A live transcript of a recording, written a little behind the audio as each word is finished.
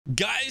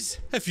Guys,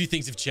 a few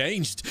things have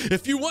changed. A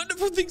few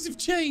wonderful things have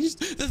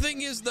changed. The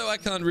thing is, though, I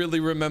can't really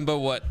remember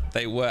what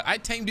they were. I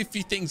tamed a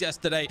few things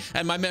yesterday,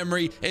 and my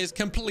memory is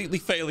completely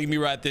failing me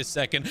right this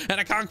second,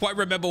 and I can't quite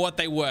remember what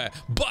they were.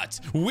 But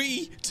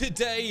we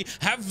today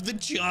have the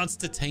chance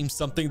to tame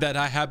something that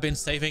I have been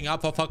saving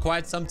up for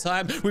quite some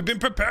time. We've been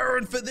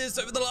preparing for this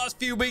over the last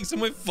few weeks,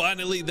 and we're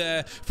finally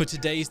there. For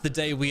today's the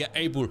day we are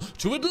able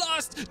to at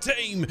last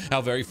tame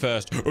our very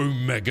first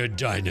Omega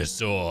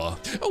dinosaur.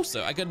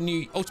 Also, I got a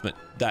new ultimate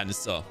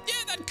dinosaur. Yeah,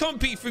 that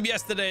compy from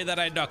yesterday that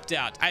I knocked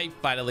out. I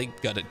finally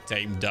got it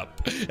tamed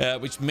up,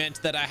 which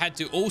meant that I had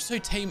to also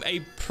tame a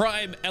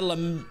prime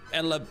elemental.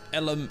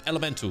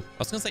 I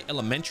was gonna say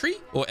elementary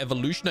or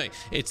evolutionary.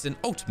 It's an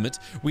ultimate.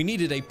 We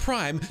needed a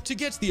prime to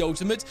get the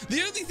ultimate.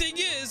 The only thing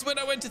is, when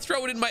I went to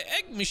throw it in my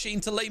egg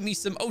machine to lay me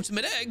some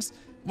ultimate eggs,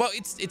 well,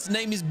 its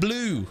name is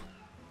Blue.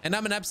 And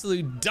I'm an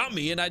absolute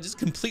dummy, and I just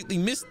completely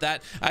missed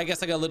that. I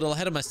guess I got a little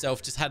ahead of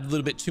myself, just had a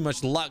little bit too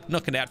much luck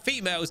knocking out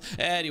females.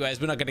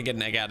 Anyways, we're not going to get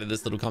an egg out of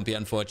this little compy,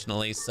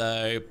 unfortunately.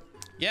 So,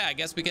 yeah, I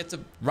guess we get to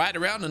ride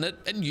around on it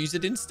and use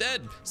it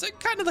instead. So,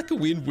 kind of like a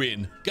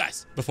win-win.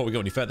 Guys, before we go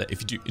any further, if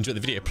you do enjoy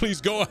the video,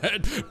 please go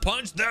ahead,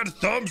 punch that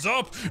thumbs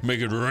up. Make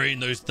it rain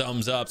those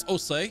thumbs ups.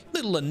 Also,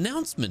 little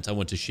announcement I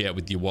want to share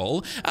with you all.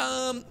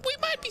 We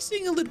might be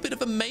seeing a little bit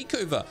of a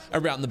makeover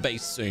around the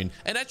base soon.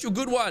 An actual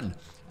good one.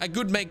 A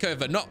good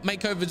makeover, not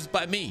makeovers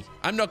by me.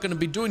 I'm not going to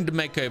be doing the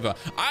makeover.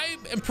 I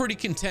am pretty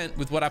content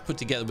with what I put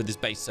together with this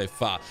base so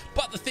far.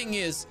 But the thing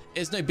is,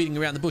 there's no beating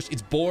around the bush.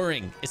 It's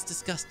boring. It's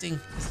disgusting.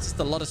 It's just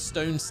a lot of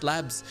stone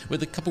slabs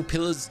with a couple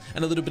pillars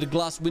and a little bit of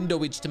glass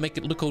windowage to make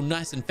it look all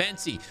nice and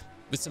fancy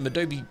with some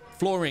adobe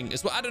flooring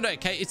as well. I don't know,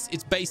 okay?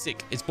 It's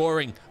basic. It's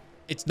boring.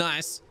 It's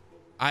nice.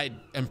 I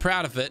am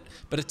proud of it,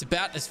 but it's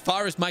about as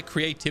far as my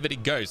creativity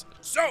goes.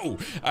 So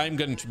I'm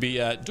going to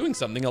be doing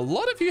something a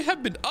lot of you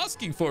have been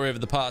asking for over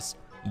the past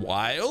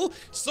while.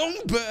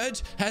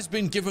 Songbird has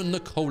been given the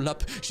call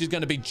up. She's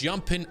going to be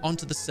jumping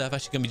onto the server.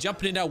 She's going to be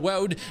jumping in our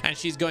world, and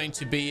she's going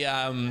to be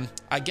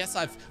I guess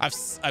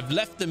I've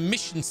left the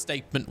mission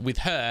statement with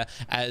her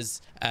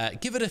as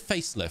give it a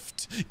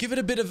facelift, give it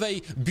a bit of a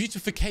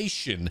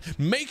beautification,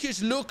 make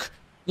it look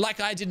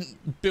like I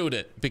didn't build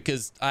it,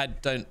 because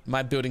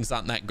my buildings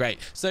aren't that great.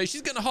 So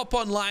she's going to hop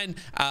online.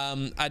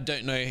 I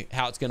don't know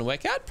how it's going to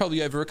work out,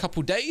 probably over a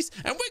couple days,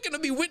 and we're going to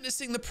be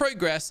witnessing the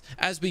progress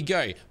as we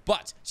go.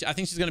 But I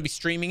think she's going to be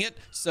streaming it,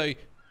 so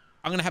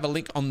I'm going to have a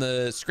link on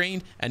the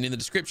screen and in the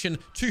description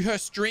to her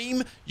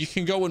stream. You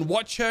can go and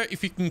watch her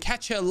if you can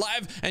catch her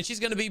live, and she's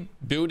going to be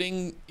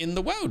building in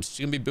the world. She's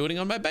going to be building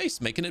on my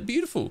base, making it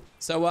beautiful.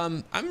 So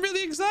I'm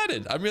really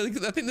excited. I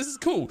think this is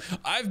cool.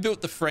 I've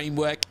built the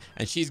framework,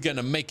 and she's going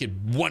to make it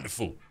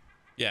wonderful.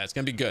 Yeah, it's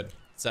going to be good.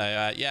 So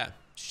yeah,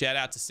 shout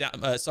out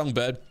to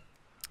Songbird.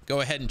 Go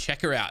ahead and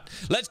check her out.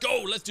 Let's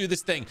go. Let's do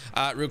this thing.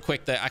 Real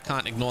quick though, I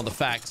can't ignore the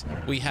fact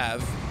we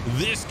have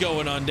this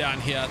going on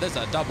down here. There's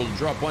a double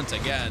drop once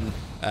again.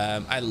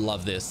 I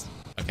love this.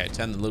 Okay,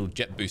 turn the little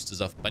jet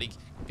boosters off, buddy.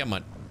 Come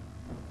on.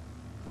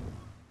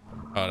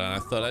 Hold on, I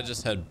thought I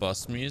just heard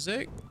boss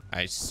music.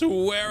 I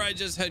swear I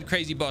just heard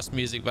crazy boss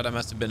music, but I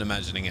must have been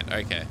imagining it.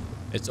 Okay,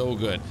 it's all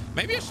good.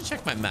 Maybe I should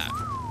check my map.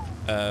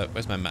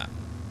 Where's my map?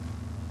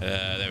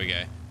 There we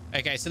go.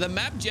 Okay, so the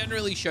map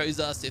generally shows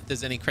us if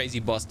there's any crazy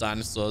boss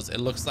dinosaurs. It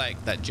looks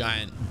like that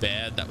giant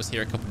bear that was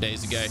here a couple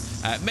days ago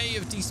may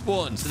have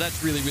despawned, so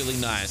that's really, really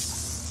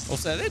nice.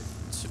 Also,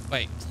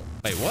 wait,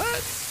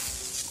 what?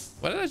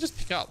 What did I just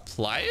pick up?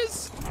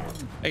 Pliers?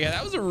 Okay,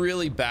 that was a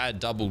really bad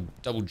double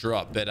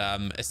drop, but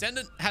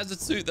Ascendant has a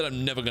suit that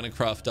I'm never going to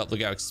craft up.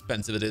 Look how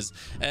expensive it is.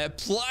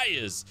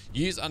 Pliers.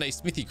 Use on a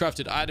smithy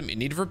crafted item in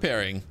need of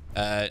repairing,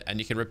 and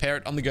you can repair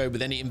it on the go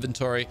with any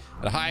inventory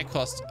at a higher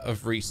cost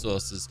of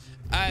resources.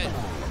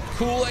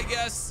 Cool, I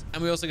guess.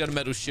 And we also got a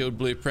metal shield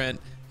blueprint.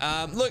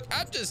 Look,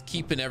 I'm just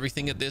keeping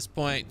everything at this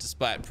point,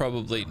 despite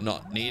probably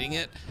not needing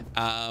it.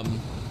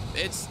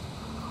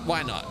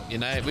 Why not? You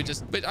know,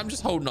 I'm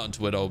just holding on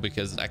to it all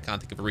because I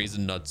can't think of a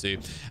reason not to.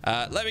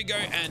 Let me go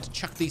and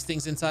chuck these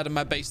things inside of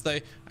my base though.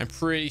 I'm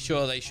pretty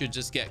sure they should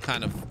just get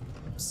kind of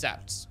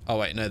sapped. Oh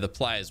wait, no, the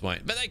pliers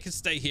won't, but they can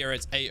stay here.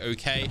 It's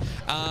a-okay.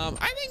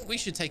 I think we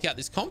should take out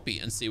this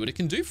compy and see what it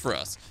can do for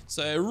us.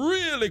 So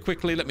really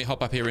quickly, let me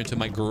hop up here into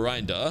my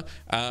grinder.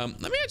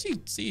 Let me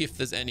actually see if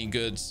there's any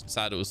good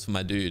saddles for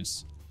my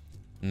dudes.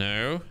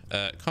 No.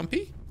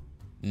 Compy?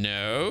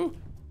 No.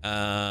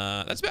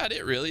 That's about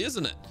it really,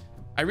 isn't it?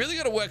 I really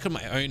got to work on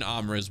my own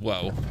armor as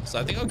well, so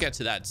I think I'll get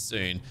to that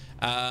soon.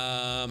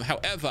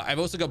 However, I've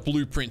also got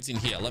blueprints in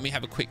here. Let me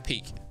have a quick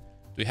peek. Do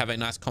we have a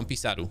nice compy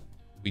saddle?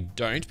 We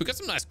don't. We got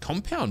some nice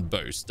compound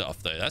bow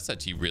stuff though. That's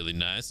actually really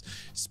nice.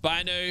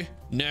 Spino,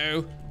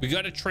 no. We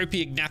got a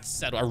Trophy Ignatz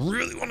saddle. I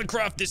really want to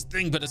craft this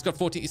thing, but it's got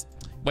 14. It's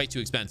way too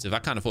expensive. I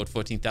can't afford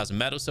 14,000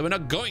 metal, so we're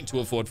not going to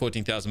afford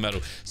 14,000 metal.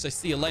 So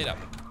see you later.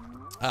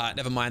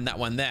 Never mind that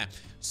one there.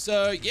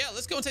 So yeah,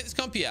 let's go and take this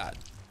compy out.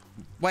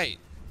 Wait,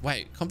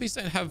 compies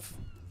don't have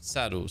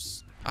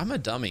saddles. I'm a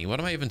dummy. What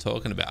am I even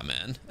talking about,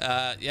 man?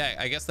 Yeah,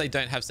 I guess they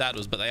don't have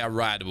saddles, but they are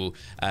rideable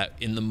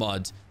in the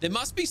mod. There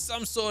must be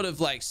some sort of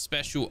like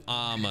special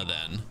armor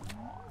then.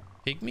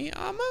 Pygmy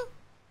armor?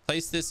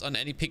 Place this on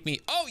any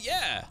pygmy. Oh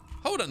yeah.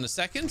 Hold on a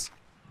second.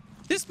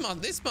 This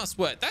must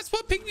work. That's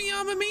what pygmy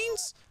armor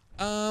means.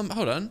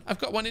 Hold on. I've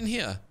got one in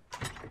here.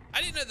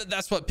 I didn't know that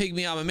that's what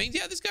pygmy armor means.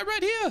 Yeah, this guy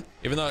right here.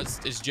 Even though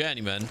it's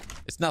journeyman,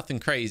 it's nothing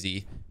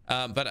crazy.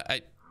 But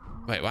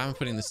wait, why am I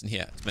putting this in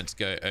here? It's meant to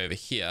go over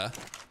here.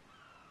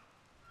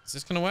 Is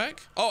this gonna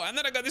work? Oh, and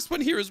then I got this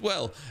one here as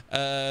well.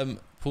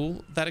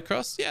 Pull that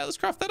across. Yeah, let's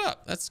craft that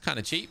up. That's kind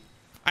of cheap.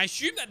 I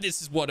assume that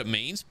this is what it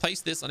means.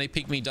 Place this on a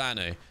pygmy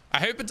dino. I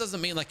hope it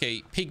doesn't mean like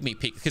a pygmy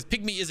pig, because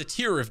pygmy is a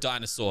tier of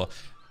dinosaur,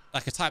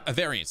 like a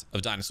variant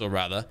of dinosaur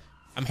rather.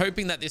 I'm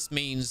hoping that this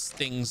means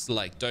things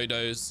like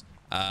dodos,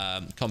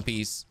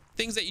 compies,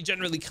 things that you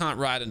generally can't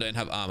ride and don't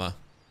have armor.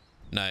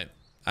 No,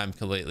 I'm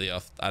completely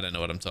off. I don't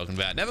know what I'm talking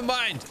about. Never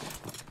mind.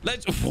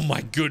 Oh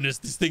my goodness,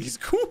 this thing is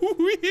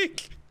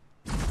quick.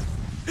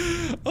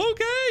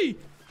 Okay.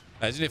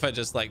 Imagine if I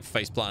just like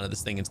face planted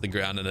this thing into the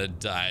ground and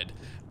it died.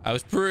 I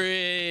was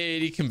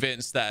pretty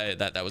convinced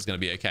that was going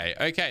to be okay.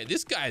 Okay,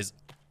 this guy's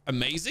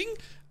amazing.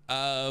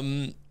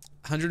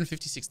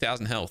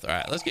 156,000 health. All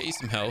right, let's get you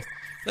some health.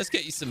 Let's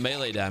get you some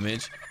melee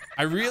damage.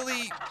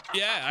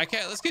 Yeah,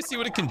 okay, let's go see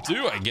what it can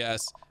do, I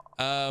guess.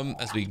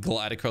 As we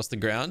glide across the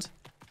ground.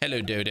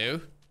 Hello, Dodo.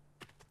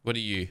 What are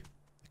you?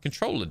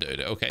 Controller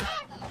Dodo. Okay.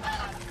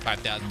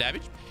 5,000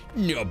 damage.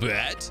 Not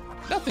bad.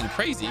 Nothing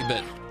crazy,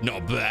 but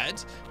not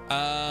bad.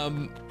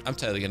 I'm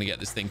totally going to get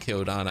this thing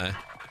killed, aren't I?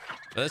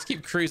 But let's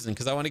keep cruising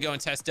because I want to go and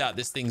test out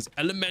this thing's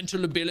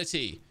elemental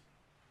ability.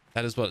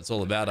 That is what it's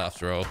all about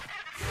after all.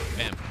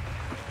 Bam.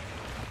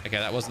 Okay,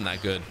 that wasn't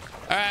that good.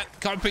 All right,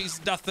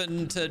 Compy's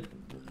nothing to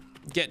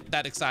get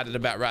that excited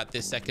about right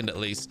this second at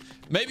least.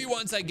 Maybe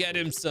once I get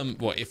him some,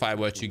 well, if I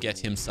were to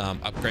get him some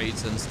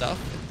upgrades and stuff,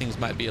 things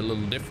might be a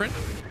little different.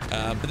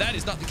 But that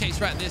is not the case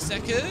right this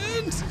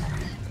second.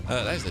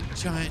 That is a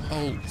giant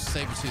old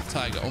saber-toothed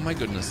tiger. Oh my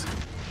goodness.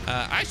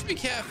 I should be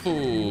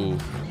careful.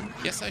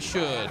 Yes, I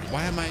should.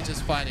 Why am I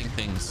just fighting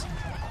things?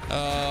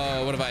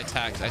 Oh, what have I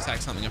attacked? I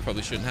attacked something I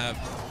probably shouldn't have.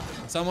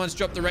 Someone's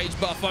dropped the rage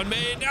buff on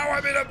me. Now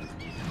I'm in a...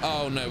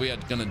 Oh no, we are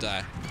gonna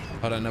die.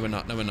 Hold on, no we're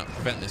not. No we're not.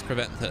 Prevent this.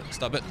 Prevent it.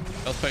 Stop it.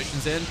 Health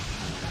potions in.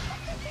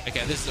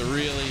 Okay, this is a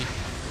really...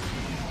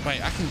 Wait,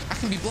 I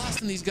can be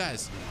blasting these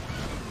guys.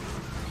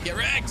 Get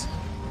wrecked.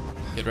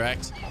 Get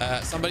wrecked.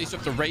 Somebody's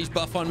dropped a rage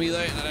buff on me though,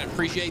 and I don't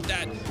appreciate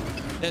that.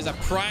 There's a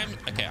prime.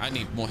 Okay, I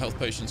need more health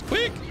potions.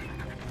 Quick.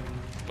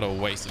 What a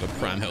waste of a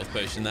prime health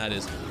potion that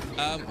is.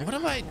 What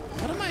am I?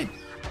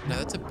 No,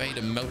 that's a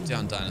beta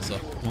meltdown dinosaur.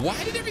 Why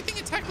did everything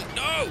attack me?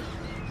 No!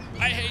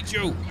 I hate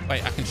you.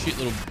 Wait, I can shoot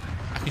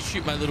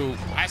my little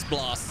ice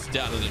blasts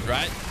down at it,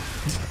 right?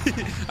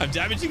 I'm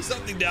damaging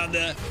something down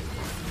there.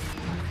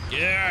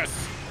 Yes!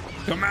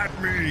 Come at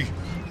me!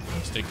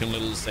 Stinking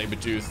little saber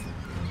tooth.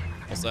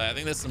 Also, I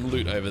think there's some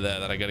loot over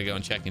there that I gotta go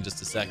and check in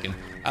just a second.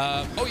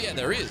 Oh yeah,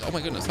 there is. Oh my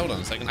goodness, hold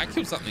on a second. I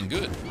killed something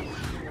good.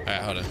 All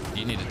right, hold on.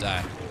 You need to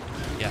die.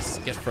 Yes,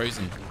 get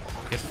frozen.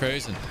 Get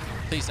frozen.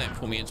 Please don't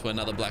pull me into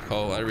another black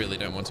hole. I really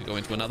don't want to go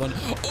into another one.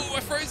 Oh, I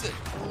froze it.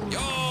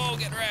 Yo,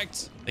 get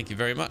wrecked. Thank you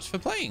very much for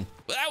playing.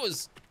 Well, that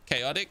was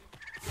chaotic,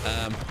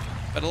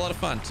 but a lot of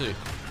fun too.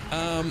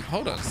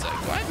 Hold on a sec.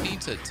 Do I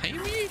need to tame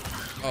you?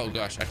 Oh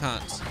gosh, I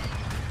can't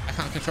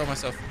control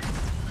myself.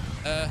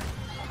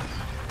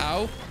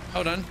 Ow.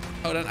 Hold on.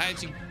 What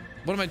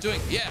am I doing?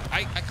 Yeah,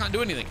 I can't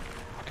do anything.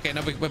 Okay,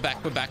 no, we're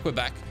back.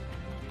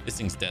 This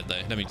thing's dead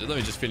though. Let me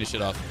just finish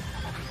it off.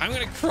 I'm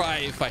gonna cry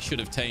if I should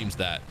have tamed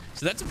that.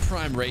 So that's a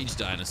prime rage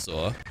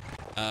dinosaur.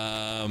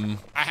 I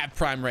have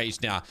prime rage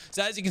now.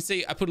 So as you can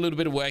see, I put a little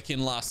bit of work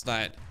in last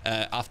night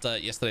after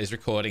yesterday's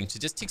recording to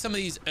just tick some of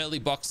these early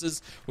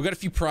boxes. We got a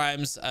few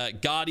primes.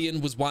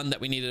 Guardian was one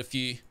that we needed a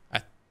few.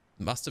 I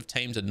must have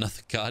tamed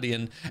another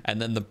Guardian, and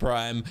then the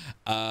prime.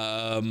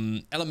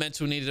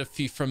 Elemental needed a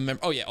few from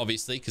oh yeah,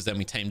 obviously, because then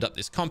we tamed up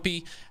this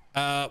compy.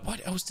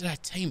 What else did I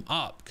tame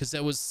up? Because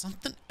there was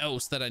something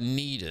else that I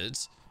needed.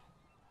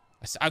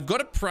 I've got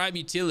a prime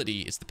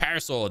utility. It's the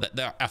parasaur,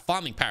 a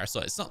farming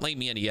parasaur. It's not laying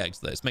me any eggs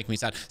though. It's making me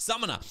sad.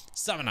 Summoner.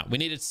 We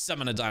needed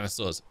summoner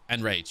dinosaurs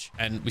and rage,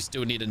 and we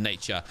still needed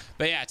nature.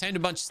 But yeah, I tamed a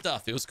bunch of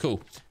stuff. It was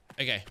cool.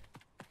 Okay,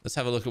 let's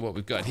have a look at what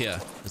we've got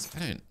here. I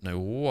don't know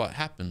what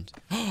happened.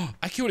 Oh,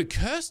 I killed a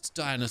cursed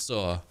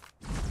dinosaur.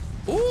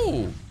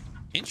 Ooh,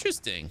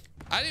 interesting.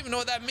 I don't even know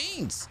what that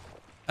means.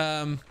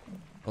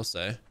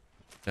 Also,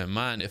 don't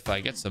mind if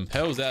I get some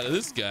pearls out of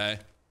this guy.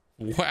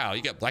 Wow,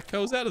 you got black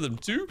pearls out of them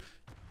too?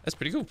 That's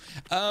pretty cool.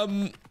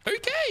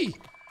 Okay.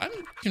 I'm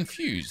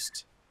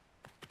confused.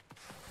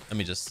 Let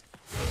me just...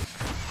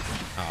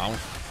 Oh, I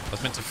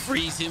was meant to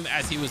freeze him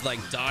as he was like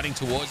darting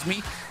towards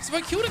me. So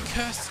I killed a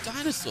cursed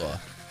dinosaur.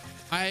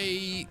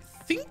 I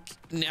think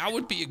now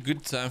would be a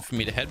good time for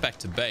me to head back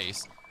to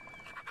base.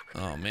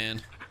 Oh,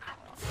 man.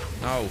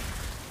 No.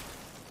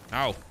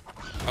 Oh.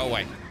 Oh,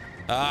 wait.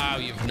 Oh,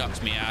 you've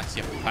knocked me out,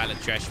 you pile of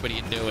trash. What are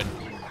you doing?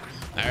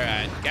 All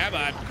right. Come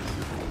on.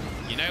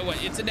 You know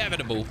what? It's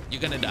inevitable.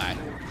 You're gonna die.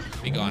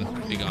 Be gone.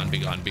 Be gone. Be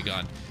gone. Be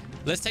gone.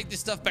 Let's take this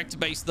stuff back to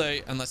base though,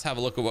 and let's have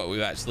a look at what we've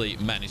actually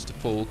managed to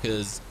pull,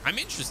 because I'm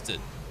interested.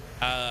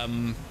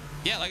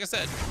 Yeah, like I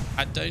said,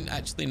 I don't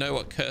actually know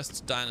what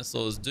cursed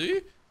dinosaurs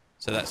do,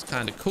 so that's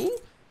kind of cool.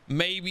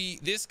 Maybe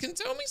this can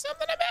tell me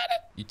something about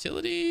it.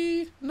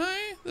 Utility? No,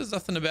 there's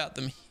nothing about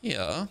them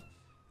here.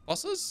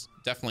 Bosses?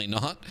 Definitely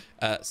not.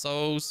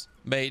 Souls,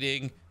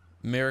 mating,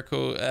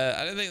 miracle.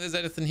 I don't think there's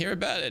anything here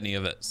about any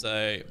of it,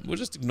 so we'll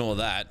just ignore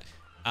that.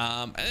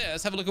 And yeah,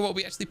 let's have a look at what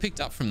we actually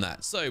picked up from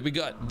that. So we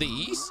got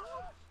these.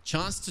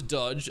 Chance to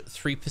dodge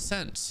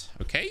 3%.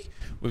 Okay,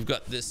 we've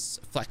got this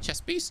flat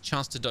chest piece,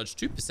 chance to dodge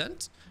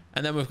 2%,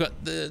 and then we've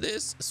got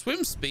this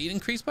swim speed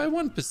increased by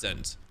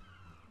 1%.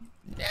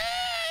 Yeah,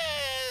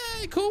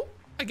 cool,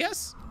 I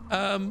guess.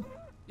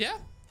 Yeah,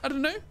 I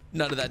don't know.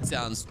 None of that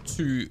sounds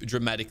too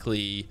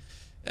dramatically,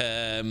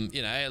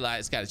 you know, like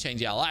it's got to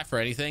change our life or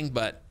anything,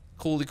 but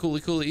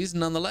coolies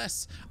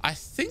nonetheless. I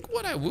think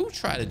what I will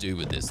try to do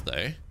with this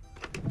though,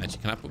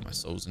 actually, can I put my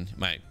souls in,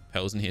 my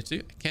pearls in here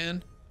too? I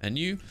can. And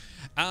you,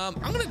 I'm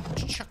gonna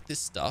chuck this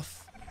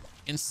stuff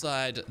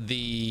inside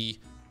the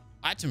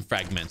item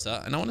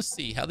fragmenter, and I want to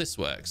see how this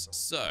works.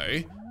 So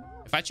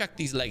if I chuck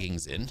these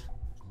leggings in,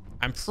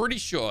 I'm pretty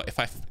sure if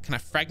I can I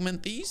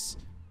fragment these,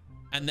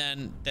 and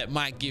then that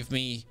might give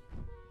me,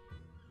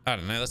 I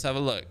don't know, let's have a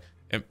look.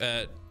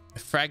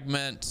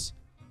 Fragment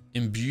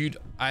imbued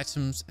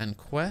items and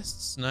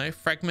quests. No,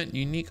 fragment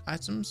unique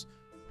items.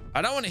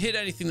 I don't want to hit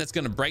anything that's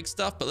going to break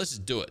stuff, but let's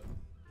just do it.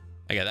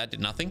 Okay, that did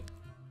nothing.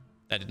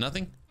 That did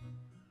nothing.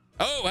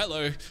 Oh,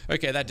 hello.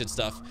 Okay, that did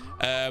stuff.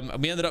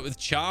 We ended up with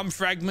charm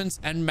fragments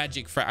and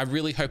magic I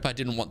really hope I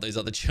didn't want those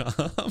other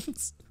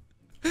charms.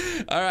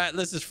 All right,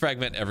 let's just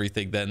fragment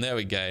everything then. There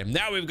we go.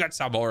 Now we've got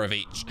some more of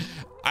each.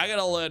 I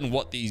gotta learn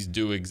what these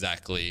do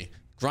exactly.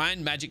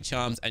 Grind magic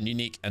charms and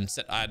unique and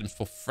set items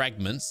for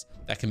fragments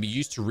that can be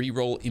used to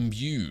re-roll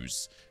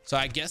imbues. So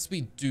I guess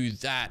we do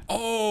that.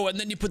 Oh, and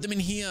then you put them in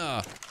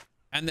here.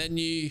 And then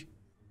you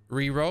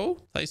re-roll.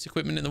 Place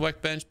equipment in the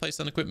workbench.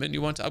 Place on equipment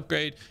you want to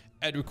upgrade.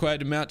 Add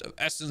required amount of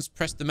essence.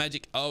 Press the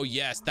magic. Oh,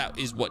 yes, that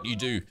is what you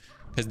do.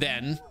 Because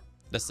then,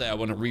 let's say I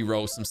want to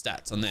re-roll some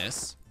stats on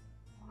this.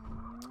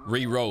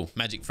 Re-roll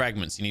magic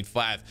fragments. You need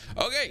 5.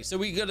 Okay, so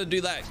we got to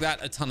do that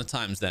a ton of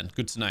times then.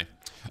 Good to know.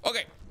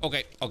 Okay.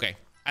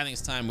 I think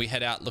it's time we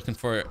head out looking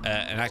for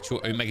an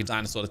actual Omega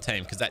dinosaur to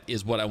tame, because that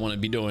is what I want to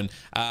be doing.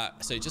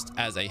 So just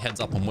as a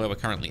heads up on where we're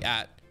currently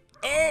at.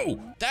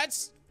 Oh, that.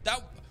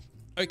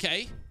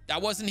 Okay,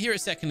 that wasn't here a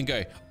second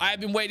ago. I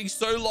have been waiting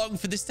so long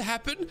for this to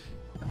happen.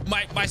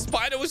 My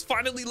spider was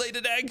finally laid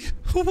an egg.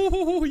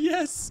 Oh,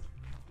 yes.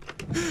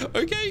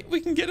 Okay,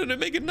 we can get an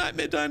Omega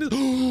Nightmare Dinosaur.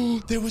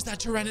 Oh, there was that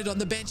Pteranodon,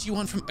 the Banshee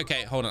one from...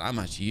 Okay, hold on. I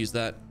might actually use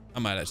that.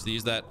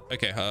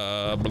 Okay,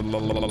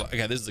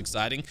 okay, this is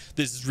exciting.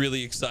 This is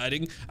really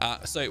exciting.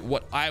 So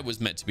what I was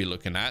meant to be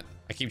looking at...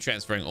 I keep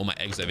transferring all my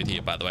eggs over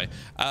here, by the way.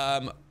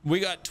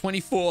 We got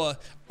 24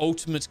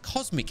 ultimate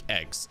cosmic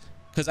eggs,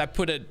 because I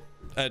put an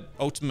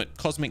ultimate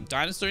cosmic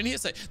dinosaur in here.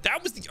 So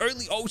that was the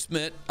only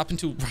ultimate up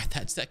until right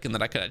that second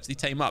that I could actually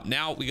tame up.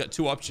 Now we got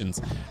 2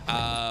 options.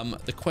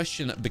 The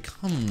question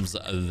becomes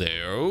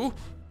though,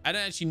 I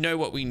don't actually know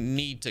what we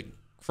need to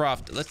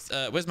craft. Let's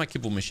where's my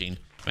kibble machine?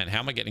 Man, how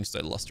am I getting so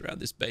lost around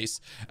this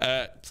base?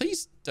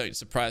 Please don't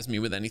surprise me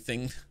with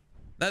anything.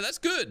 No, that's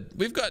good.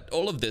 We've got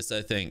all of this,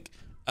 I think.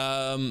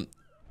 I'm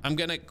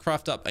gonna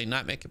craft up a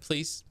nightmare.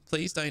 Please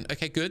don't.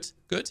 Okay, good.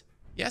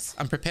 Yes,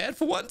 I'm prepared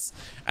for once.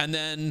 And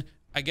then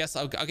I guess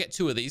I'll get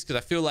 2 of these, because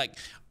I feel like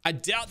I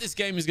doubt this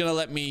game is going to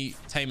let me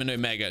tame an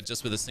Omega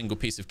just with a single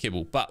piece of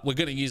kibble, but we're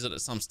going to use it at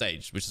some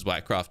stage, which is why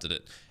I crafted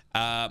it.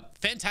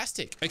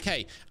 Fantastic.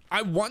 Okay,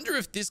 I wonder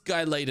if this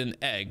guy laid an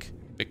egg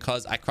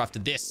because I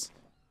crafted this.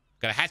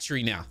 Got a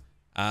hatchery now,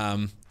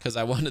 because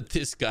I wanted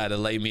this guy to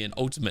lay me an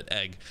ultimate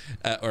egg,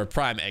 or a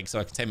prime egg, so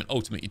I can tame an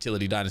ultimate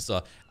utility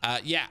dinosaur.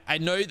 Yeah, I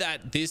know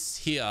that this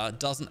here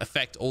doesn't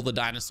affect all the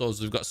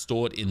dinosaurs we've got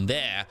stored in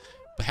there.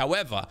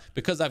 However,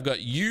 because I've got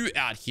you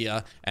out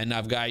here and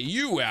I've got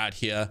you out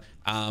here,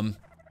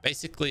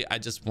 basically I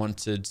just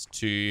wanted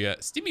to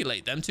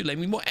stimulate them to lay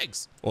me more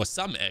eggs, or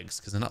some eggs,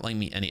 because they're not laying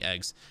me any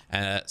eggs.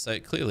 So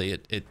clearly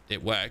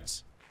it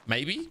worked.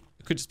 Maybe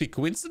it could just be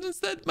coincidence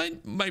that my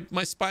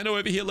Spino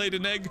over here laid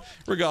an egg.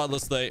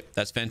 Regardless though,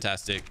 that's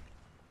fantastic.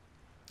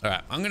 All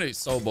right, I'm gonna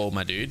soul ball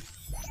my dude.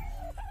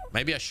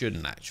 Maybe I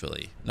shouldn't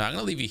actually. No, I'm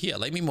gonna leave you here.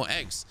 Lay me more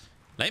eggs.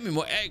 Lay me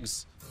more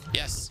eggs.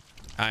 Yes.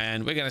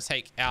 And we're gonna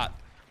take out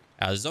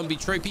our zombie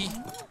trophy,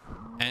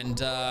 and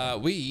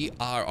we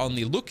are on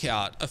the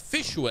lookout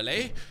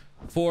officially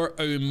for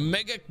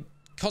Omega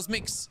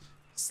Cosmics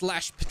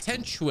 /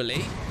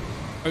 potentially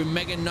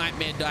Omega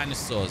Nightmare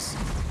Dinosaurs.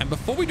 And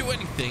before we do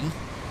anything,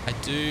 I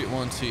do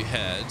want to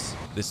head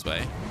this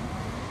way,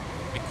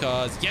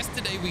 because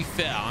yesterday we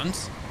found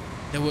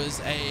there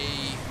was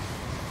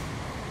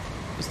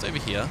just over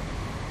here.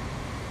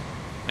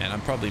 Man,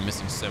 I'm probably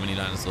missing so many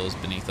dinosaurs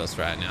beneath us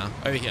right now.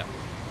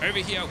 Over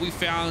here, we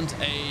found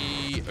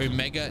a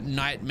Omega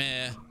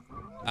Nightmare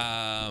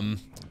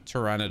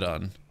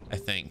Pteranodon. I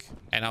think.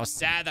 And I was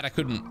sad that I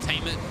couldn't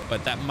tame it,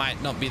 but that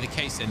might not be the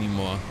case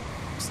anymore.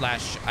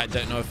 Slash, I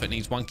don't know if it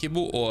needs 1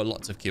 kibble or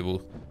lots of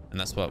kibble. And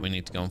that's what we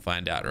need to go and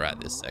find out right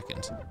this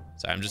second.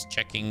 So I'm just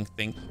checking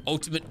thing.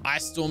 Ultimate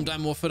Ice Storm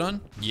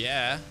Dimorphodon?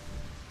 Yeah.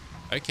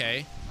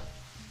 Okay.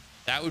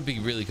 That would be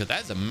really good.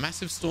 That is a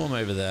massive storm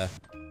over there.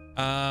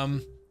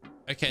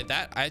 Okay,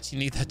 I actually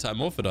need that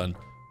Dimorphodon.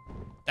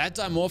 That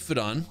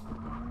Dimorphodon,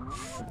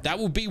 that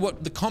will be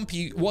what the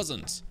compy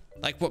wasn't.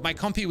 Like what my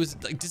compy was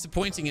like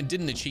disappointing and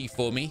didn't achieve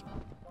for me.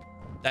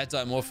 That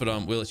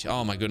Dimorphodon will achieve.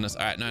 Oh my goodness.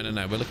 All right,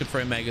 no. We're looking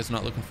for Omegas,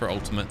 not looking for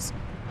Ultimates.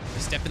 We're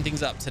stepping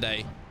things up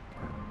today.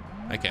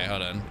 Okay,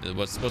 hold on.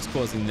 What's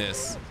causing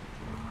this?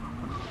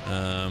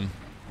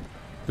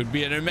 Could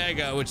be an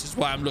Omega, which is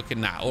why I'm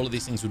looking now. All of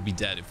these things would be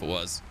dead if it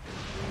was.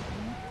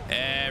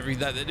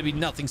 There'd be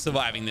nothing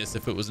surviving this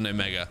if it was an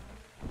Omega.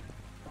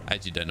 I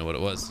actually don't know what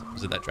it was.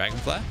 Was it that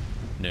Dragonfly?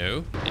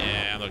 No.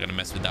 Yeah, I'm not gonna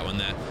mess with that one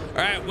there. All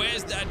right,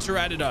 where's that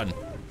Pteranodon?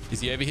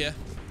 Is he over here?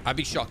 I'd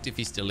be shocked if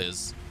he still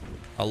is.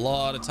 A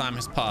lot of time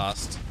has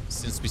passed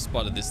since we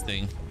spotted this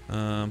thing.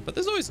 But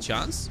there's always a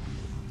chance.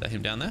 Is that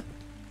him down there?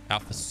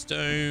 Alpha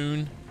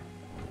Stone.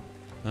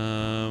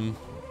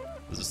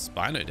 There's a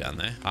Spino down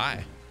there.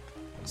 Hi.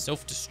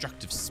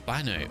 Self-destructive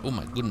Spino. Oh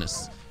my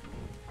goodness.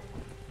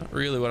 Not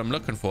really what I'm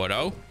looking for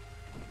though.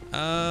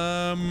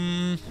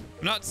 I'm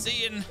not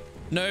seeing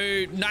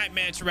no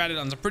Nightmare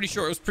Pteranodons. I'm pretty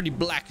sure it was pretty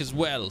black as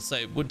well, so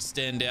it would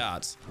stand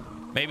out.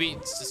 Maybe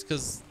it's just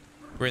because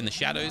we're in the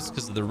shadows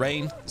because of the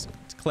rain. It's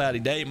a cloudy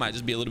day. It might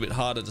just be a little bit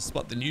harder to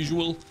spot than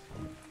usual.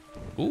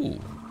 Ooh.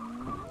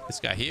 This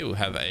guy here will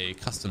have a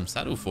custom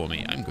saddle for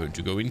me. I'm going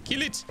to go and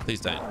kill it.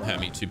 Please don't hurt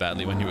me too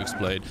badly when you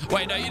explode.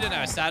 Wait, no, you don't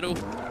have a saddle.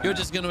 You're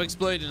just going to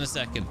explode in a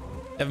second.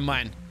 Never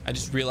mind. I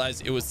just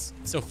realized it was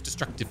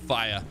self-destructive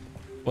fire.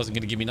 Wasn't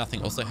going to give me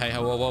nothing. Also, hey,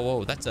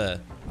 whoa. That's a...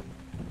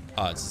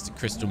 Oh, it's just a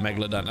crystal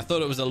megalodon. I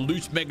thought it was a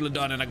loot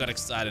megalodon and I got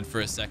excited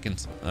for a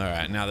second. All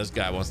right, now this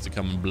guy wants to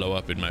come and blow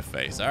up in my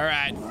face. All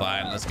right,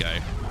 fine, let's go.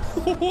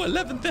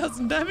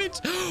 11,000 damage.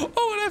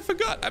 Oh, and I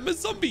forgot. I'm a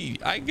zombie.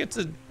 I get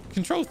to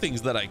control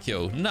things that I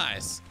kill.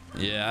 Nice.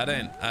 Yeah, I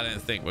don't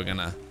think I'm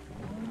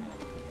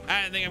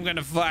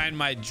gonna find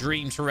my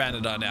dream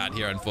Pteranodon out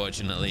here,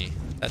 unfortunately.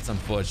 That's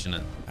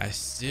unfortunate. I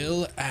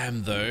still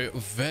am though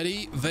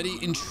very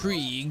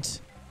intrigued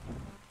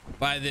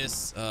by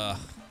this a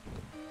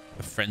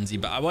frenzy,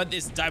 but I want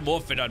this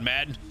Dimorphodon,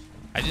 man.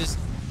 I just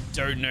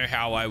don't know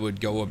how I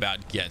would go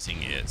about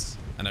getting it,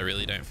 and I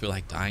really don't feel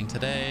like dying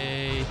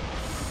today.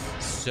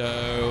 So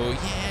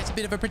yeah, it's a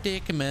bit of a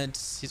predicament.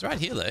 He's right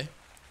here though.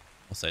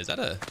 Also, is that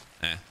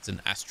it's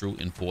an astral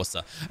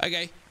enforcer.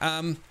 Okay.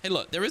 Hey,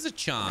 look, there is a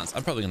chance.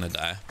 I'm probably gonna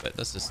die, but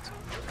let's just...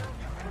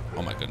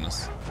 Oh my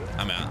goodness.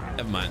 I'm out.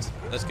 Never mind.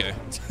 Let's go.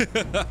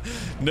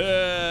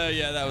 No,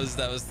 yeah, that was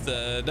nope,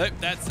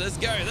 let's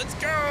go. Let's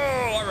go.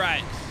 All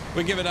right.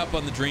 We're giving up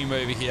on the dream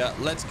over here.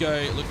 Let's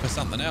go look for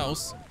something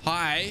else.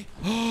 Hi.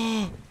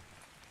 How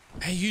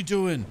you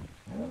doing?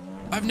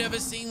 I've never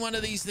seen one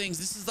of these things.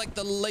 This is like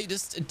the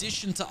latest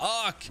addition to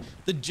ARK,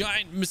 the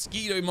giant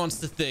mosquito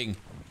monster thing.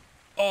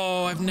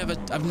 Oh, I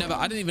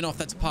don't even know if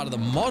that's part of the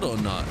mod or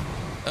not.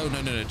 Oh,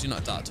 no. Do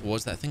not dart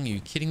towards that thing. Are you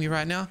kidding me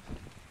right now?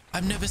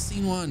 I've never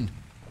seen one.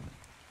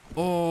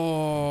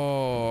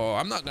 Oh,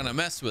 I'm not going to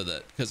mess with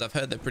it because I've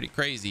heard they're pretty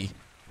crazy,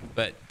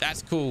 but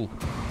that's cool.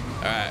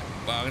 All right.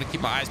 Well, I'm going to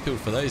keep my eyes peeled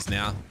for those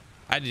now.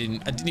 I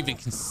didn't even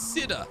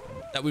consider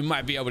that we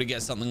might be able to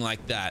get something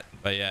like that.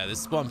 But yeah,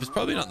 this swamp is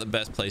probably not the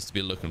best place to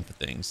be looking for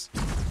things.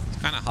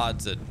 It's kind of hard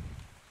to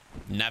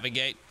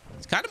navigate.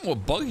 It's kind of more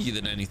buggy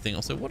than anything.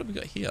 Also, what have we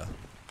got here?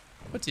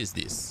 What is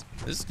this?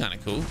 This is kind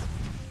of cool.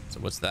 So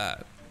what's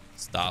that?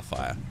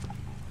 Starfire.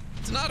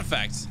 It's an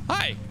artifact.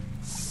 Hi.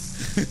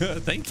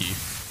 Thank you.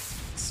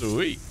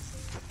 Sweet.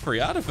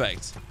 Free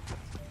artifact.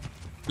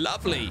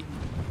 Lovely.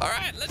 All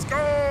right, let's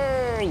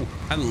go.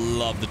 I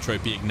love the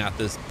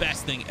Tropiognathus.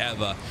 Best thing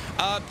ever.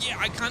 Yeah,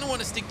 I kind of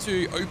want to stick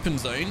to open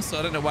zones, so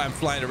I don't know why I'm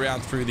flying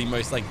around through the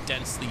most like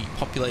densely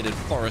populated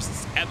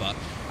forests ever.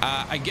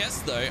 I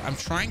guess though, I'm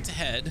trying to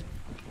head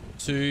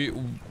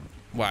to...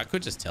 Well, I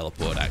could just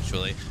teleport,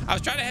 actually. I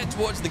was trying to head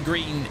towards the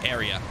green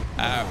area,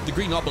 the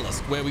green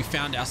obelisk, where we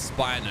found our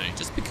Spino,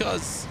 just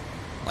because,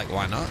 like,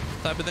 why not?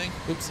 Type of thing.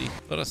 Oopsie.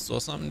 Thought I saw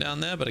something down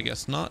there, but I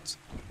guess not.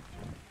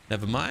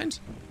 Never mind.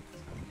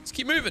 Let's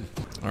keep moving.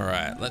 All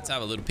right, let's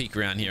have a little peek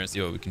around here and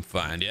see what we can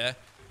find, yeah?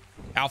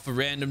 Alpha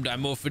Random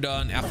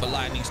Dimorphodon, Alpha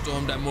Lightning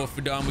Storm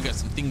Dimorphodon. We got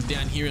some things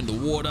down here in the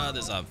water.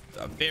 There's a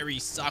very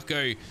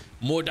Sacco,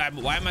 more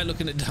Why am I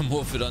looking at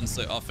Dimorphodon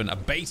so often? A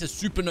Beta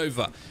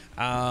Supernova.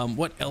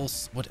 What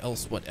else?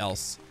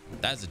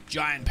 That's a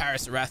giant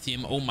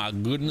Parasarathium. Oh my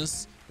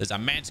goodness. There's a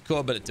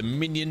Manticore, but it's a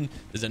minion.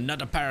 There's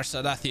another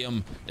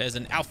Parasarathium. There's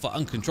an Alpha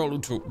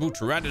Uncontrollable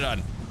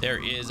Pteranodon.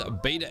 There is a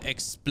Beta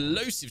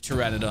Explosive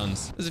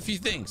Pteranodons. There's a few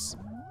things.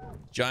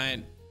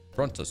 Giant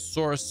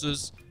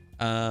Brontosauruses.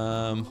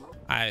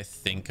 I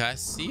think I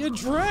see a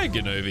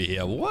dragon over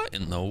here. What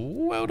in the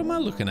world am I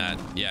looking at?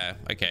 Yeah,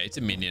 okay, it's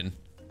a minion.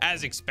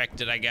 As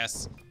expected, I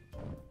guess.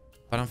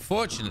 But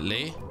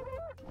unfortunately,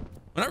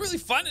 We're not really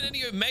finding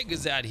any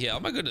Omegas out here. Oh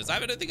my goodness. I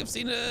don't think I've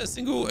seen a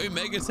single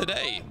Omega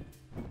today.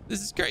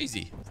 This is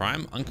crazy.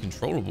 Prime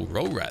uncontrollable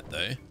roll rat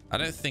though. I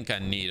don't think I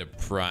need a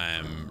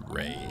prime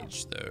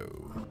rage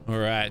though. All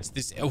right,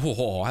 this,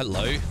 oh,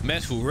 hello,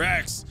 Metal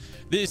Rex.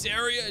 This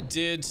area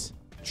did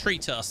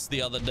treat us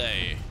the other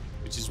day,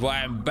 which is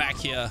why I'm back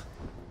here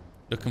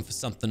looking for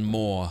something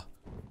more.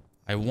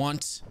 I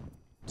want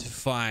to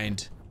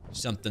find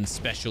something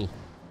special.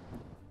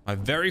 My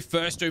very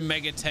first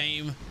Omega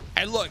tame.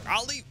 Hey, look,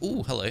 I'll leave.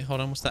 Oh, hello.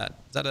 Hold on. What's that?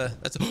 Is that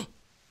that's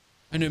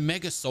an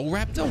Omega Soul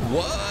Raptor?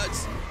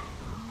 What?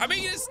 I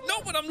mean, it's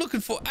not what I'm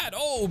looking for at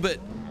all, but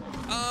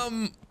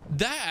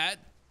that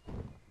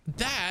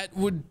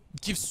would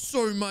give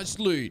so much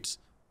loot.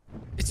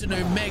 It's an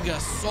Omega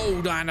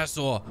Soul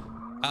Dinosaur.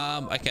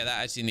 Okay,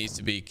 that actually needs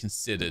to be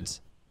considered.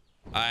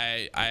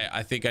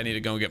 I think I need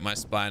to go and get my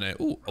Spino.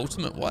 Oh,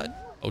 ultimate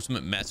what?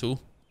 Ultimate metal.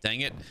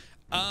 Dang it.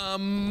 I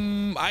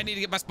need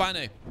to get my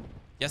Spino.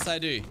 Yes, I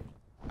do.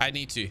 I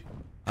need to.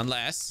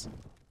 Unless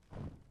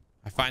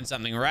I find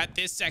something right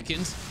this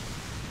second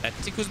that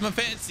tickles my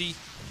fancy.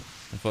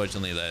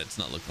 Unfortunately, it's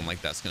not looking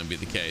like that's going to be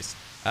the case.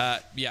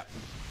 Yeah.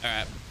 All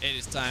right. It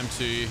is time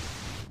to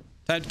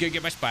go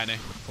get my Spino.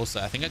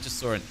 Also, I think I just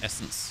saw an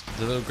essence.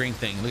 The little green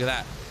thing. Look at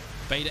that.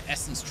 Beta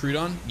essence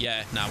Trudon.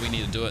 Yeah. Nah, we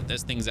need to do it.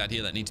 There's things out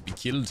here that need to be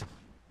killed.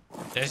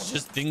 There's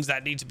just things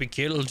that need to be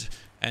killed.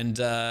 And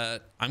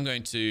I'm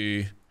going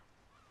to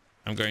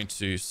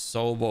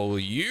soul ball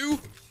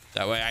you.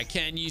 That way I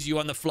can use you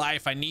on the fly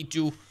if I need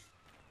to.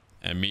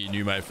 And me and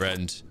you, my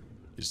friend.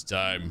 It's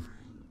time.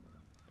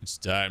 It's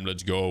time.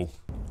 Let's go.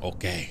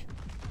 Okay.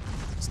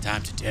 It's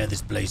time to tear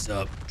this place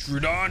up.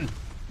 Trudon.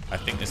 I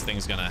think this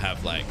thing's gonna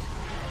have like,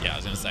 yeah, I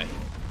was gonna say,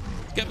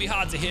 it's gonna be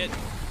hard to hit,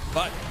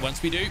 but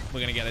once we do, we're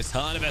gonna get a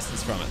ton of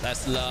essence from it.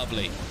 That's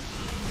lovely.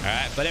 All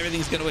right, but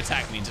everything's gonna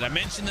attack me. Did I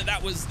mention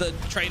that was the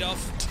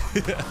trade-off?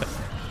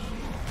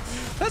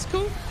 That's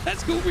cool.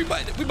 That's cool. We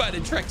might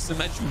attract some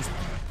actual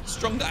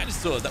strong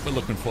dinosaurs that we're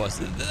looking for.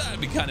 So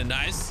that'd be kind of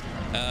nice.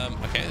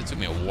 Okay, it took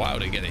me a while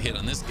to get a hit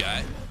on this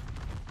guy.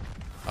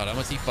 Hold on,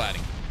 what's he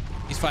fighting?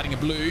 He's fighting a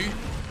blue.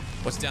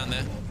 What's down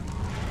there?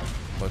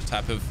 What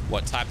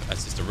type?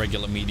 That's just a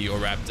regular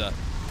Meteoraptor.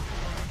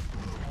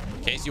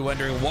 In case you're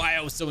wondering why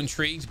I was so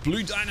intrigued,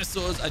 blue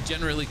dinosaurs are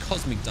generally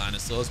cosmic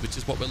dinosaurs, which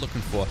is what we're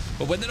looking for.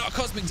 But when they're not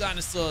cosmic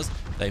dinosaurs,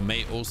 they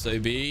may also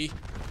be...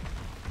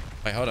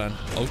 Wait, hold on.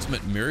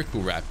 Ultimate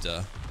Miracle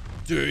Raptor.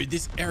 Dude,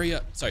 this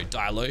area... Sorry,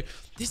 Dilo.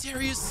 This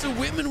area is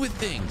swimming with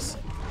things.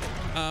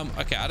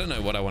 Okay, I don't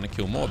know what I want to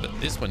kill more, but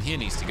this one here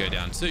needs to go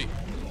down too.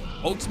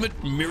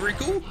 Ultimate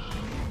Miracle?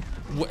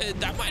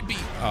 That might be...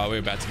 Oh, we're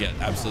about to get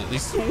absolutely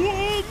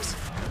swarmed.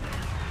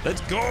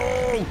 Let's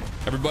go.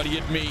 Everybody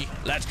hit me.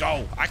 Let's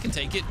go. I can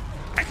take it.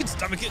 I can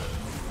stomach it.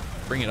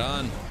 Bring it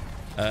on.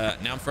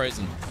 Now I'm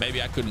frozen.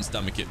 Maybe I couldn't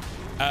stomach it.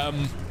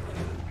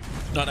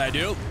 Not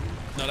ideal.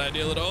 Not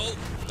ideal at all.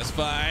 That's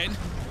fine.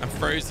 I'm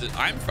frozen.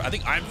 I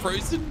think I'm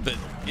frozen, but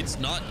it's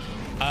not.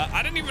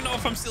 I don't even know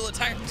if I'm still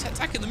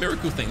attacking the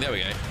miracle thing. There we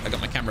go. I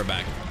got my camera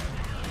back.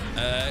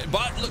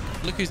 But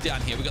look who's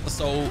down here. We got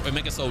the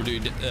Omega Soul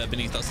dude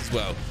beneath us as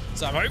well.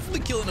 So I'm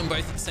hopefully killing them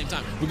both at the same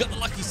time. We got the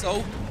Lucky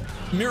Soul.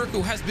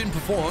 Miracle has been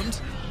performed.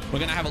 We're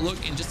gonna have a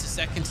look in just a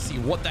second to see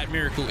what that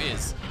miracle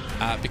is,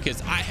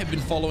 because I have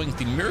been following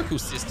the miracle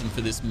system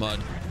for this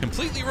mod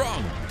completely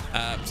wrong.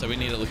 So we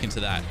need to look into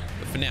that.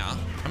 But for now,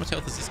 how much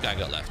health has this guy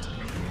got left?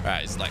 All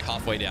right, it's like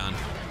halfway down.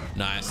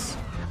 Nice.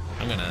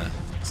 I'm gonna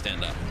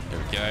stand up. There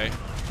we go.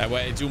 That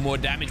way I do more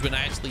damage when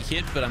I actually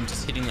hit, but I'm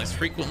just hitting less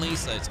frequently,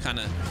 so it's kind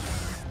of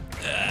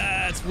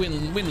it's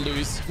win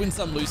lose, win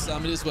some, lose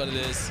some. It is what it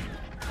is.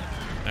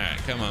 All right,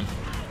 come on.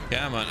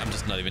 Come on. I'm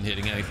just not even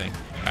hitting anything.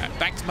 All right,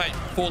 back to my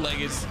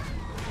four-leggers.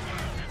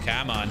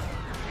 Come on.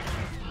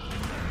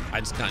 I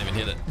just can't even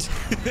hit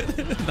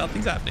it.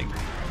 Nothing's happening.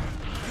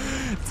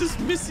 It's just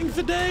missing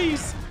for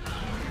days.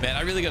 Man,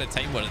 I really got to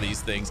tame one of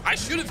these things. I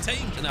should have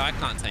tamed. No, I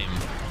can't tame.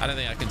 I don't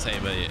think I can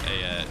tame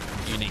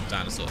a unique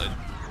dinosaur.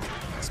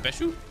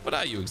 Special? What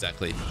are you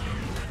exactly?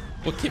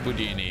 What kibble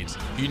do you need?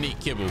 Unique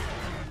kibble.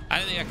 I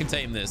don't think I can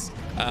tame this.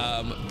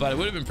 But it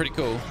would have been pretty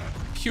cool.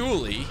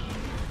 Purely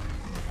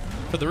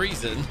for the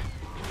reason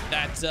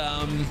that,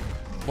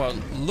 well,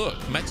 look,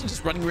 imagine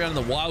just running around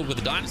in the wild with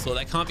a dinosaur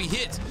that can't be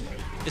hit.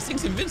 This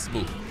thing's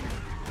invincible.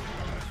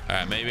 All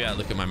right, maybe I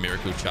look at my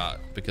miracle chart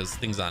because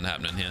things aren't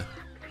happening here.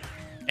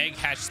 Egg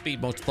hatch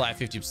speed multiplier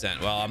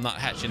 50%. Well, I'm not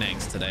hatching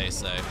eggs today,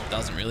 so it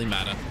doesn't really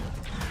matter.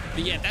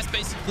 But yeah, that's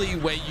basically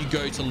where you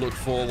go to look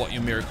for what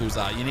your miracles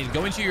are. You need to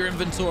go into your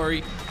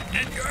inventory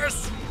and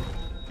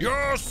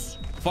yes,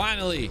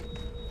 finally,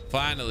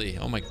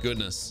 oh my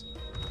goodness.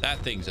 That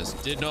thing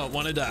just did not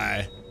want to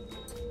die.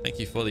 Thank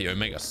you for the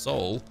Omega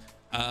Soul.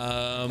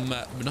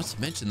 But not to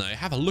mention though,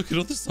 have a look at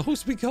all the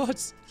souls we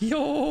got.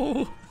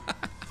 Yo,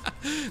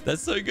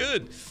 that's so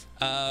good.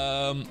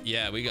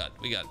 Yeah, we got,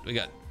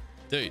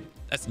 dude,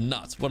 that's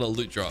nuts. What a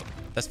loot drop.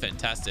 That's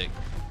fantastic.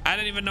 I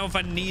don't even know if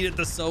I needed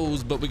the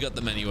souls, but we got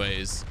them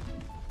anyways.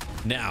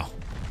 Now,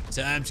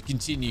 time to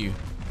continue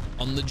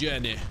on the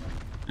journey,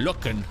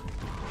 looking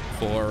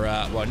for,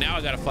 well, now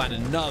I gotta find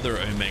another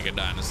Omega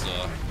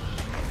dinosaur.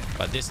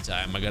 But this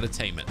time I gotta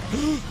tame it.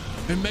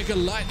 Omega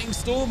lightning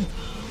storm.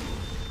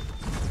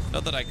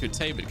 Not that I could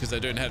tame it because I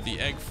don't have the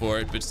egg for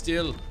it, but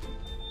still,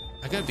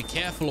 I gotta be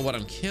careful of what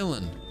I'm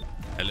killing.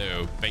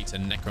 Hello, beta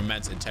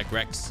necromancer tech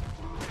rex.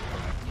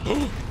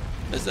 Oh,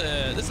 there's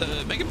a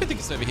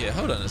Megapithecus over here.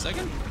 Hold on a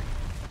second.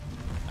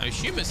 I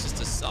assume it's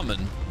just a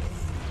summon,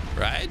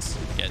 right?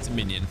 Yeah, it's a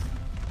minion.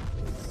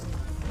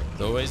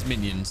 It's always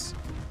minions.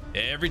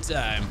 Every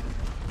time.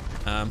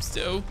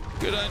 Still,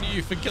 good on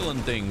you for killing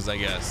things, I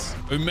guess.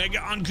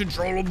 Omega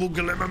uncontrollable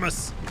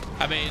Gallimimus.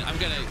 I mean, I'm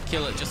gonna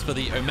kill it just for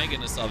the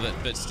Omega-ness of it,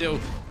 but still,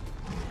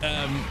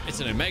 it's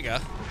an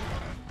Omega.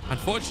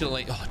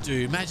 Unfortunately, oh,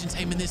 dude, imagine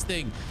taming this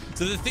thing.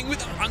 So the thing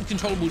with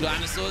uncontrollable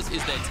dinosaurs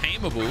is they're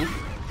tameable.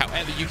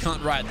 However, you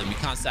can't ride them. You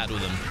can't saddle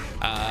them.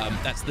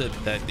 That's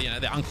you know,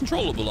 they're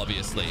uncontrollable,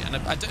 obviously. And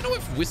I don't know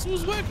if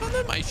whistles work on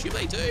them. I assume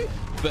they do.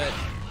 But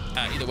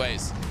either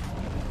ways,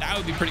 that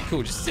would be pretty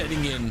cool. Just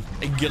setting in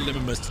a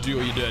Gallimimus to do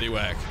all your dirty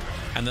work.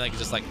 And then they can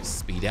just like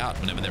speed out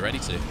whenever they're ready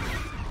to.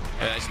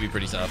 That should be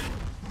pretty tough.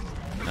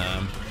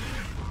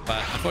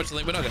 But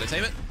unfortunately, we're not going to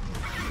tame it.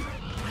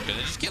 We're going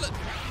to just kill it.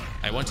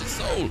 I want its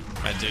soul.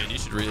 Man, dude, you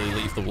should really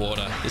leave the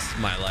water. This is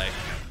my life.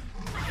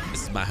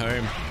 This is my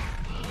home.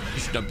 You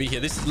should not be here.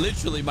 This is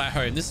literally my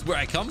home. This is where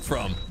I come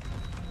from.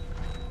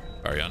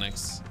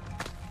 Baryonyx.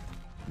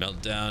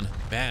 Meltdown.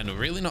 Man, we're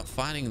really not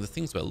finding the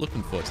things we're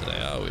looking for today,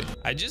 are we?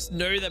 I just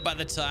know that by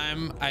the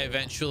time I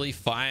eventually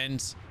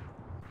find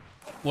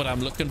what I'm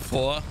looking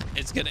for,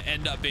 it's going to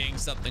end up being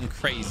something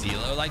crazy.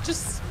 Like,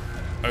 just...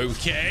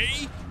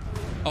 Okay.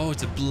 Oh,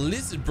 it's a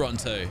Blizzard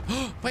Bronto.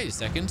 Wait a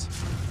second.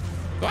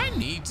 Do I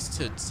need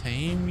to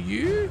tame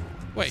you?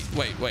 Wait.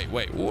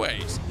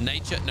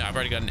 Nature? No, I've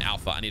already got an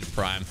alpha. I need a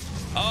prime.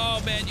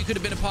 Oh, man, you could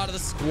have been a part of the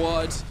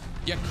squad.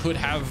 You could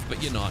have,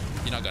 but you're not.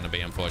 You're not going to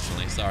be,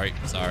 unfortunately. Sorry.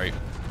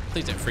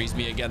 Please don't freeze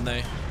me again,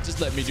 though.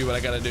 Just let me do what I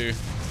got to do.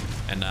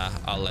 And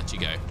I'll let you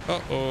go.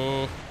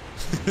 Uh-oh.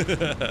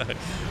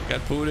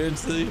 Got pulled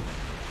into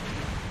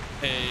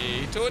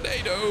a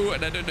tornado,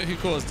 and I don't know who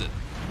caused it.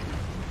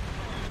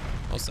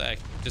 I'll say I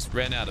just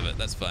ran out of it.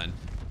 That's fine.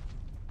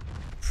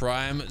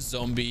 Prime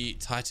Zombie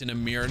Titan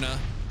Amirna.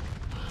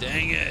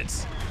 Dang it.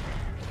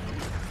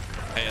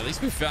 Hey, at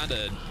least we found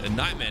a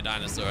nightmare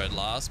dinosaur at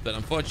last, but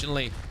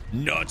unfortunately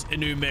not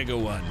an Omega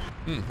one.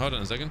 Hold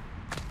on a second.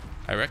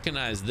 I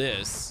recognize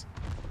this.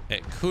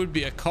 It could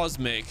be a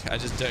cosmic. I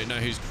just don't know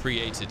who's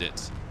created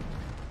it.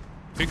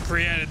 Who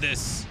created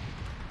this?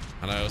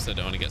 And I also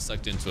don't want to get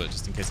sucked into it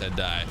just in case I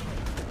die.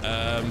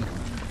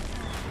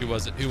 Who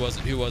was it?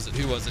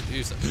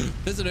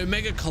 There's an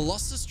Omega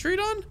Colossus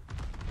Trudon?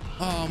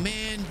 Oh,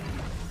 man.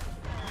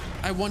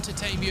 I want to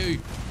tame you.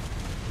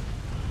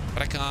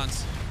 But I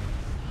can't.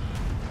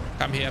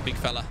 Come here, big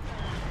fella.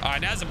 All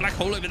right, now there's a black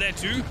hole over there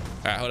too.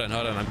 All right, hold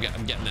on.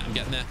 I'm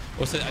getting there.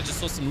 Also, I just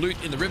saw some loot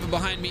in the river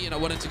behind me, and I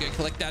wanted to go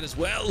collect that as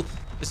well.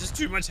 This is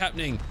too much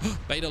happening.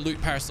 Beta loot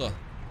parasaur.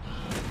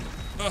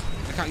 Oh,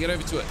 I can't get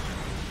over to it.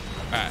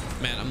 All right,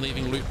 man, I'm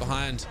leaving loot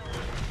behind.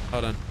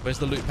 Hold on. Where's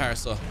the loot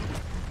parasaur?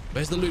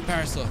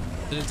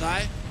 Did it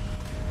die?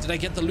 Did I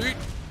get the loot?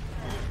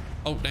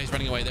 Oh, no, he's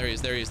running away. There he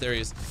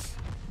is.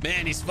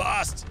 Man, he's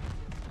fast.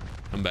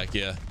 I'm back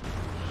here.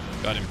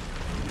 Got him.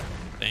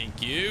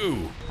 Thank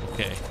you.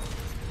 Okay.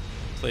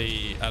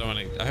 Please, I don't want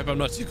to... I hope I'm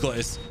not too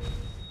close.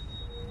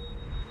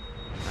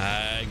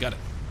 I got it.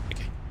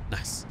 Okay,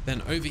 nice.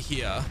 Then over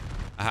here...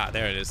 Aha,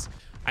 there it is.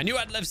 I knew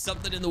I'd left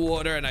something in the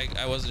water, and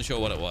I wasn't sure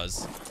what it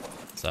was.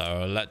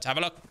 So let's have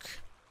a look.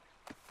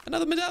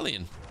 Another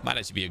medallion. Might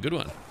actually be a good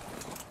one.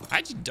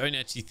 I don't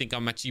think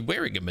I'm actually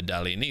wearing a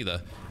medallion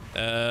either.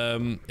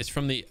 It's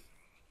from the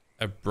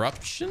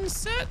Abruption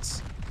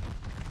set?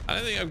 I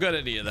don't think I've got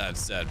any of that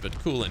set, but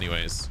cool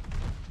anyways.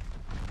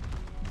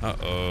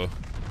 Uh-oh.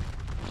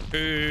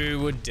 Who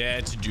would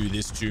dare to do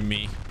this to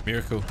me?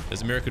 Miracle.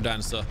 There's a miracle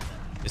dinosaur.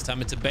 This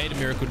time it's a beta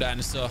miracle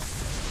dinosaur.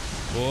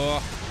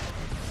 Oh,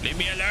 leave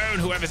me alone,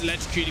 whoever's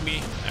electrocuting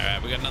me. All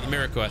right, we got another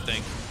miracle, I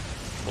think.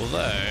 Although,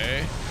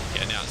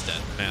 yeah, now it's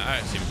dead. Man, I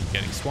actually am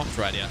getting swamped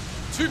right here.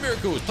 2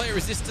 miracles, player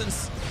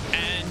resistance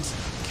and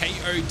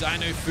KO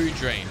Dino Food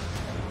Drain.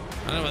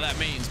 I don't know what that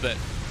means, but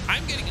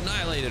I'm getting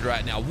annihilated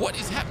right now. What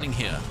is happening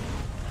here?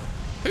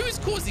 Who is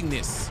causing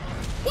this?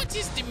 What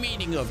is the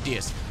meaning of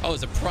this? Oh,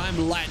 it's a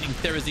prime lightning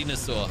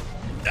Therizinosaur.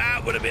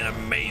 That would have been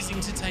amazing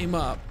to tame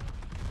up.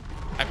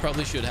 I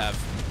probably should have,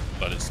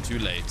 but it's too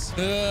late.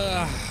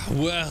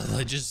 Well,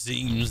 it just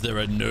seems there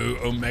are no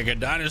Omega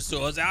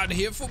dinosaurs out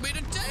here for me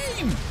to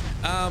tame.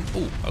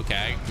 Oh,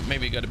 okay.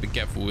 Maybe I got to be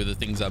careful with the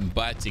things I'm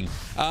biting.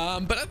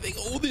 But I think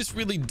all this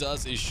really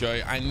does is show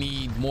I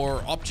need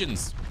more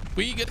options.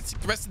 We get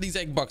the rest of these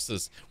egg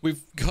boxes.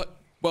 We've got,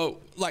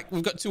 well, like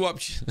we've got 2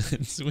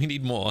 options. We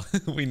need more.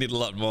 We need a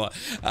lot more.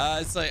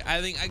 So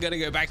I think I got to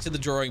go back to the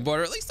drawing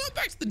board, or at least not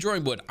back to the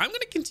drawing board. I'm going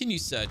to continue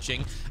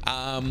searching.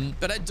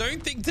 But I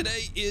don't think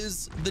today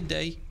is the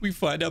day we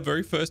find our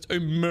very first.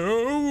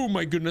 Oh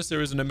my goodness,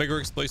 there is an Omega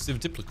Explosive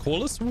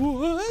Diplocaulus.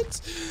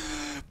 What?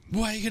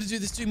 Why are you gonna do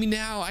this to me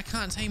now? I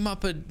can't tame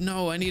up a...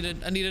 No, I need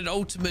an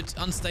ultimate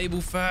unstable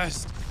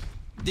first.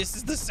 This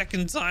is the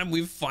second time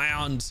we've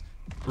found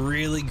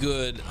really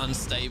good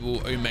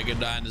unstable Omega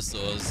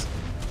dinosaurs,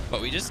 but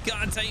we just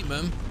can't tame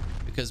them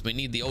because we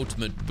need the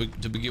ultimate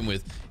to begin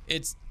with.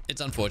 It's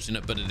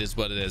unfortunate, but it is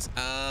what it is.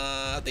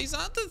 These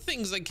aren't the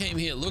things I came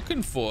here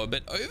looking for,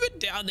 but over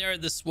down there in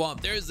the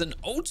swamp, there is an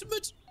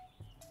ultimate...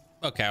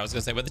 Okay, I was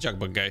gonna say, where'd the jug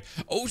bug go?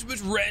 Ultimate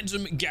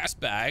random gas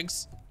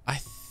bags. I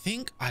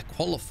think I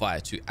qualify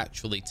to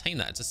actually tame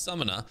that. It's a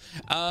summoner.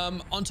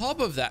 On top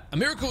of that, a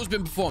miracle has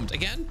been performed.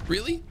 Again?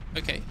 Really?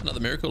 Okay, another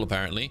miracle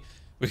apparently.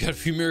 We've got a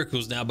few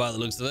miracles now by the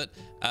looks of it.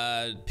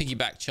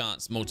 Piggyback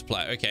chance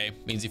multiplier. Okay,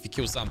 means if you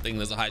kill something,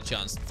 there's a high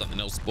chance something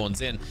else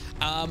spawns in.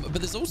 But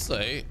there's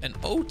also an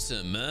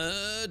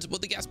ultimate... Well,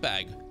 the gas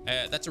bag.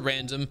 That's a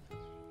random.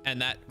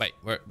 And that... Wait,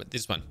 where,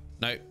 this one.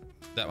 Nope.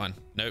 That one.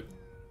 Nope.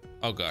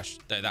 Oh gosh.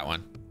 No, that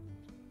one.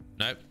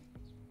 Nope.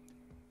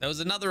 There was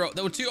another...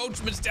 There were two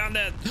ultimates down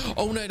there.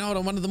 Oh no, hold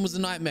on. One of them was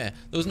a nightmare.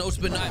 There was an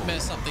ultimate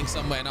nightmare something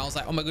somewhere. And I was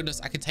like, oh my goodness,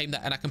 I can tame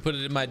that and I can put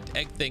it in my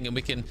egg thing and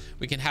we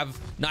can have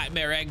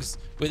nightmare eggs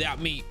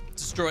without me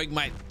destroying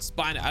my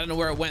spine. I don't know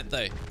where it went though.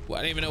 I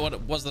don't even know what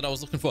it was that I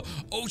was looking for.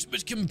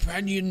 Ultimate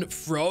companion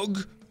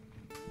frog.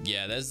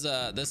 Yeah, there's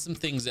some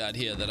things out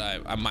here that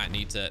I might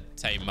need to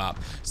tame up.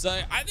 So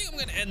I think I'm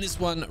going to end this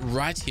one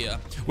right here.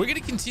 We're going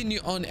to continue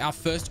on our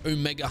first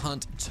Omega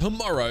hunt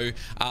tomorrow.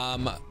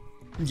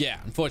 Yeah,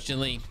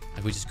 unfortunately,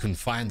 we just couldn't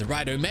find the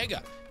right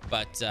Omega,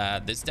 but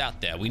it's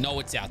out there. We know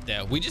it's out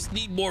there. We just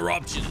need more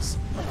options.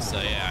 So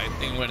yeah, I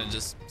think I'm going to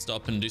just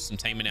stop and do some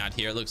taming out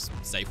here. It looks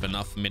safe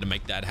enough for me to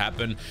make that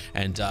happen.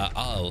 And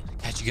I'll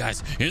catch you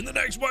guys in the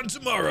next one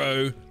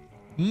tomorrow.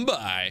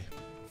 Bye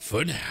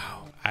for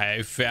now.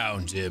 I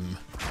found him.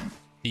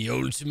 The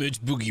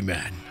ultimate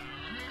boogeyman.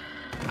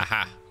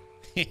 Haha.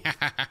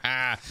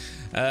 I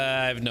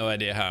have no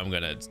idea how I'm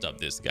gonna stop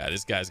this guy.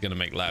 This guy's gonna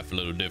make life a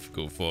little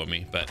difficult for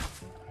me, but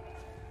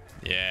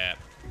yeah.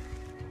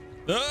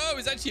 Oh,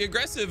 he's actually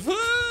aggressive.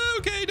 Oh,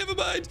 okay, never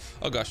mind.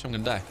 Oh gosh, I'm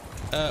gonna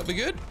die. We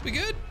good? We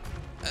good?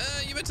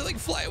 You meant to like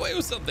fly away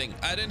or something.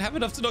 I didn't have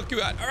enough to knock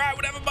you out. All right,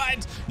 well, never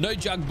mind. No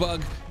jug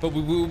bug, but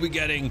we will be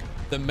getting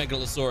the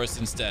Megalosaurus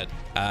instead.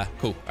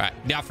 Cool. All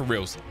right, now for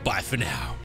reals. Bye for now.